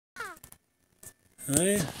Oh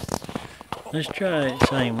yeah. Let's try that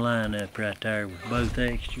same lineup right there with both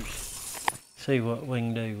extras. See what we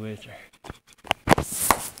can do with her.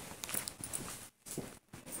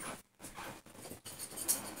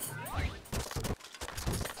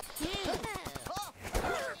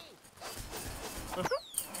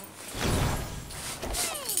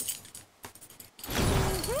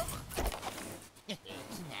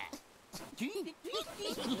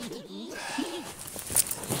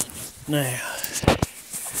 Now,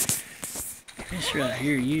 this right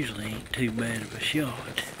here usually ain't too bad of a shot.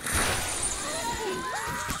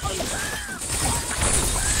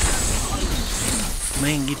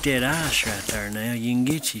 Man, get that ice right there now. You can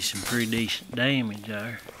get you some pretty decent damage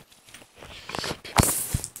there.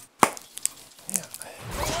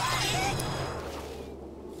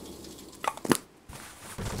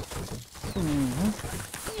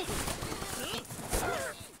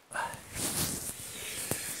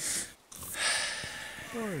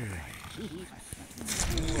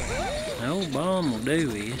 The old bomb will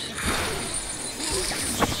do is.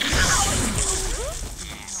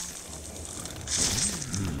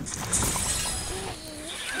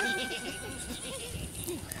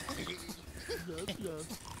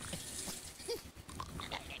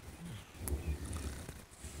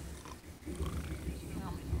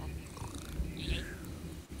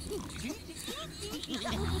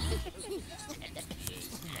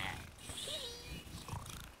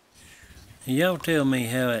 Y'all tell me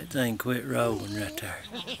how that thing quit rolling right there.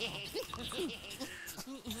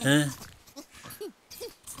 Huh?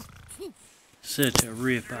 Such a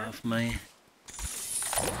rip-off, man.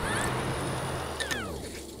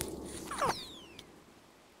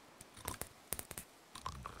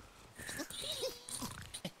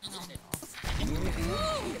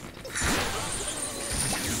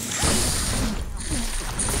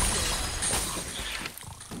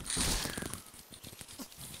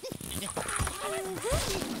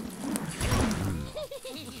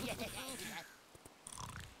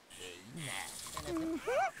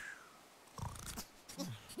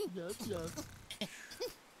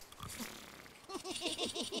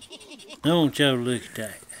 I want y'all to look at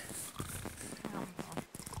that.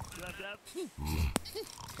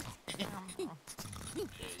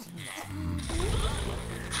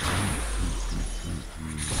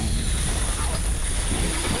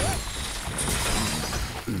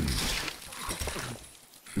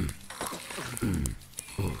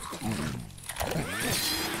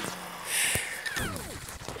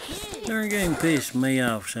 Darn game pisses me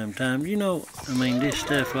off sometimes. You know, I mean, this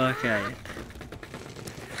stuff like that.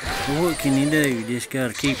 But what can you do? You just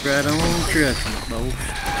gotta keep right on trucking it, boys.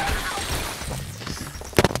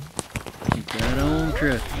 Keep right on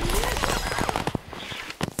trucking it.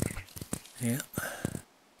 Yep.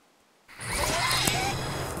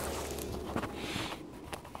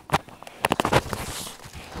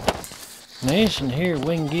 Now this in here,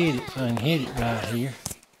 we can get it if I can hit it right here.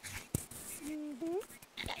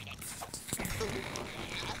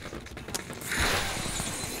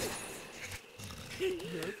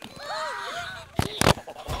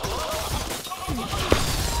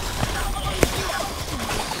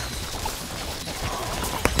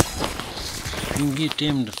 You can get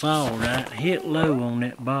them to fall right. Hit low on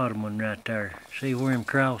that bottom one right there. See where them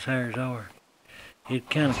crosshairs are? It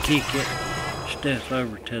kind of kick that stuff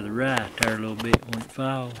over to the right there a little bit when it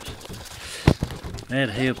falls.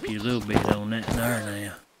 That'll help you a little bit on that there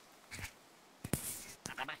now.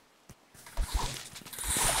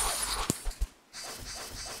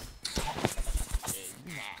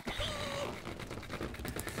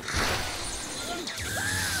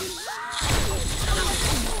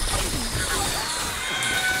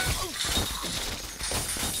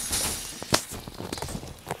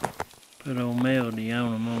 Put old Melody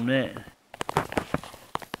on them on that.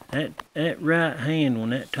 That right hand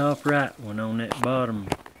one, that top right one on that bottom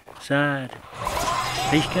side,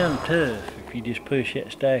 he's kind of tough if you just push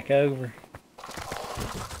that stack over.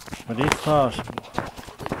 But it's possible.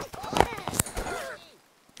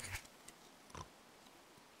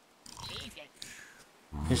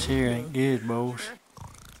 This here ain't good, boys.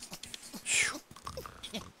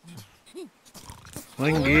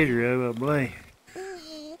 We can get her over, I believe.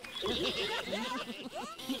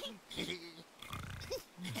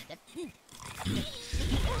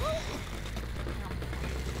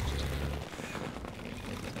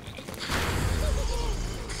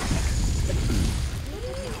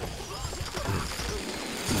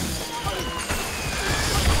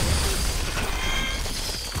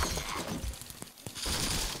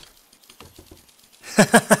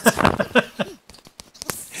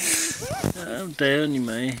 I'm telling you,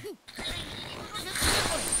 man.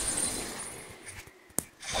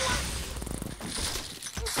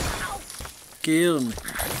 killed me.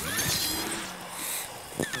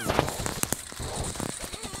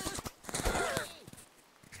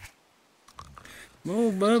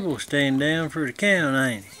 Old Bubble's staying down for the count,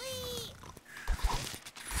 ain't he?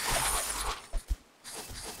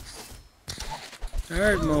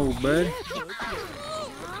 There's my old buddy.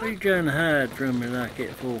 What are you trying to hide from me like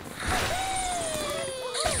that for?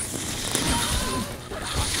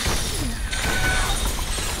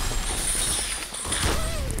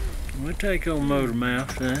 We'll take old Motor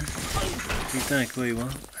Mouth, son. What you think we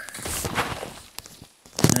want?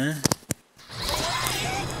 Huh?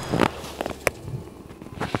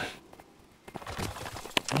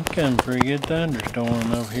 I'm coming for a good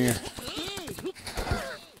thunderstorm over here.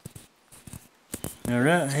 Now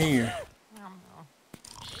right here.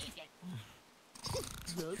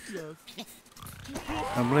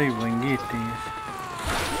 I believe we can get this.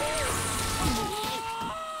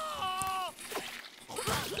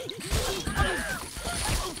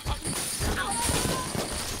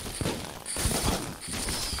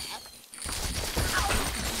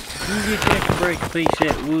 You get that to break a piece of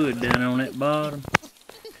that wood down on that bottom.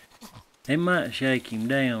 It might shake him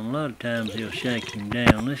down. A lot of times he'll shake him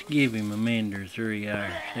down. Let's give him a minute or 3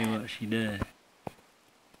 hours. See what she does.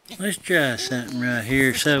 Let's try something right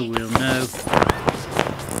here so we'll know.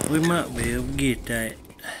 We might be able to get that.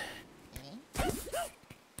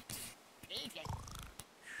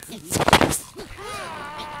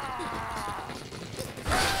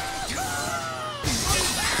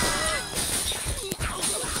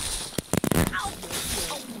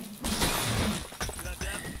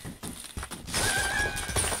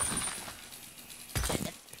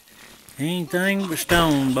 Anything but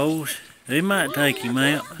stone, boys. They might take him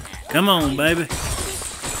out. Come on, baby. You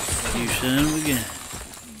son of a gun.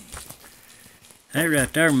 That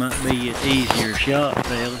right there might be an easier shot,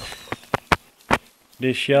 fellas.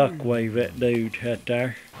 This shockwave, that dude right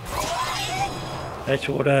there. That's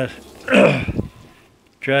what I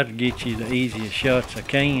try to get you the easiest shots I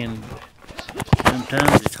can.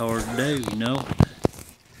 Sometimes it's hard to do, you know.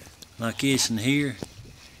 Like this in here.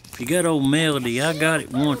 If you got old Melody, I got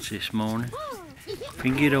it once this morning. If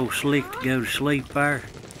you can get old Slick to go to sleep there,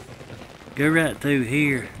 go right through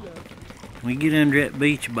here. When you get under that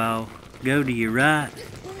beach ball, go to your right,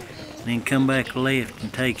 and then come back left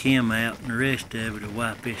and take him out, and the rest of it will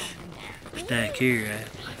wipe this stack here out.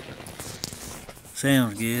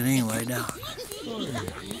 Sounds good anyway, dog.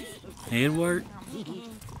 It'll work.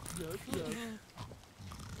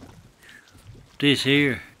 This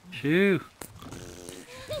here, shoo.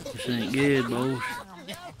 This ain't good, boys.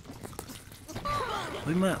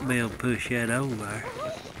 We might be able to push that over there.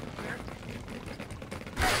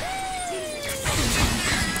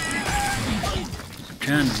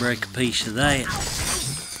 Trying to break a piece of that.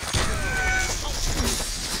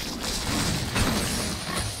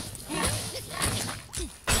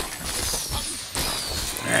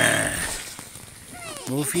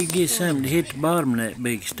 Well, if you get something to hit the bottom of that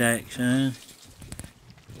big stack, son,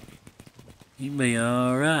 you'll be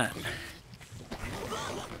alright.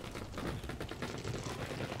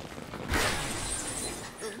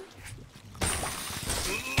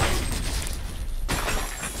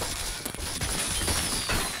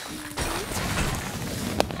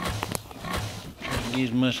 Get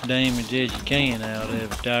as much damage as you can out of it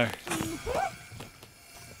there.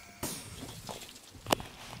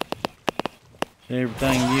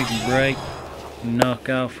 Everything you can break, knock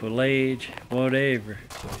off a ledge, whatever.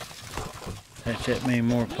 That's that many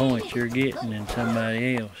more points you're getting than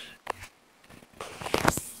somebody else.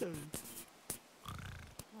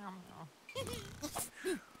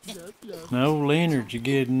 No, Leonard's a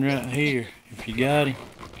good one right here. If you got him,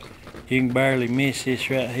 you can barely miss this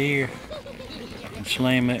right here. And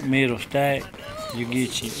slam that middle stack, you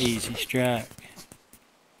get your easy strike.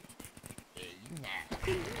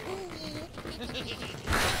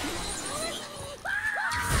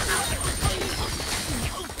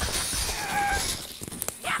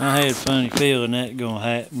 I had a funny feeling that gonna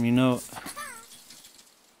happen, you know.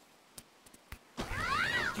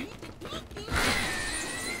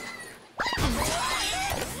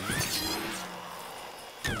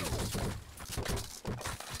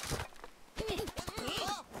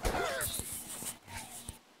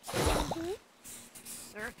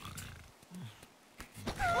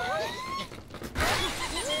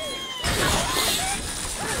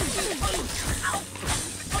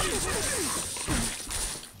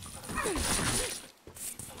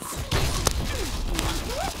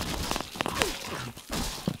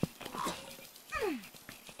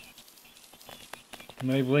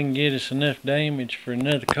 Maybe we can get us enough damage for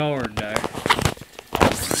another card there.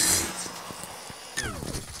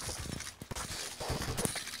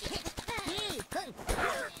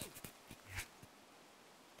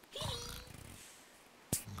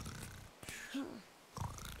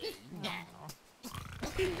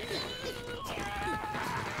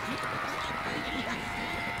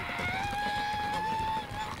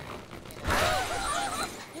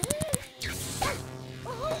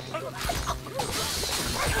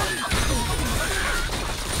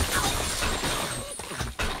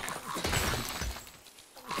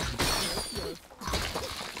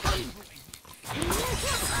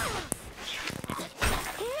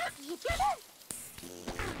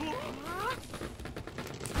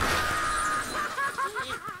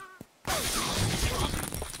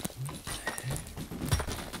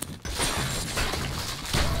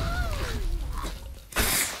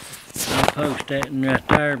 Post that in right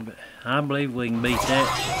there, but I believe we can beat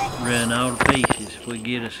that run all to pieces if we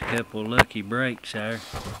get us a couple of lucky breaks there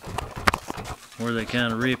where they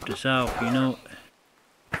kind of ripped us off, you know.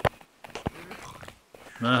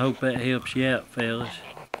 And I hope that helps you out, fellas.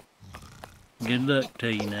 Good luck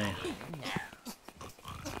to you now.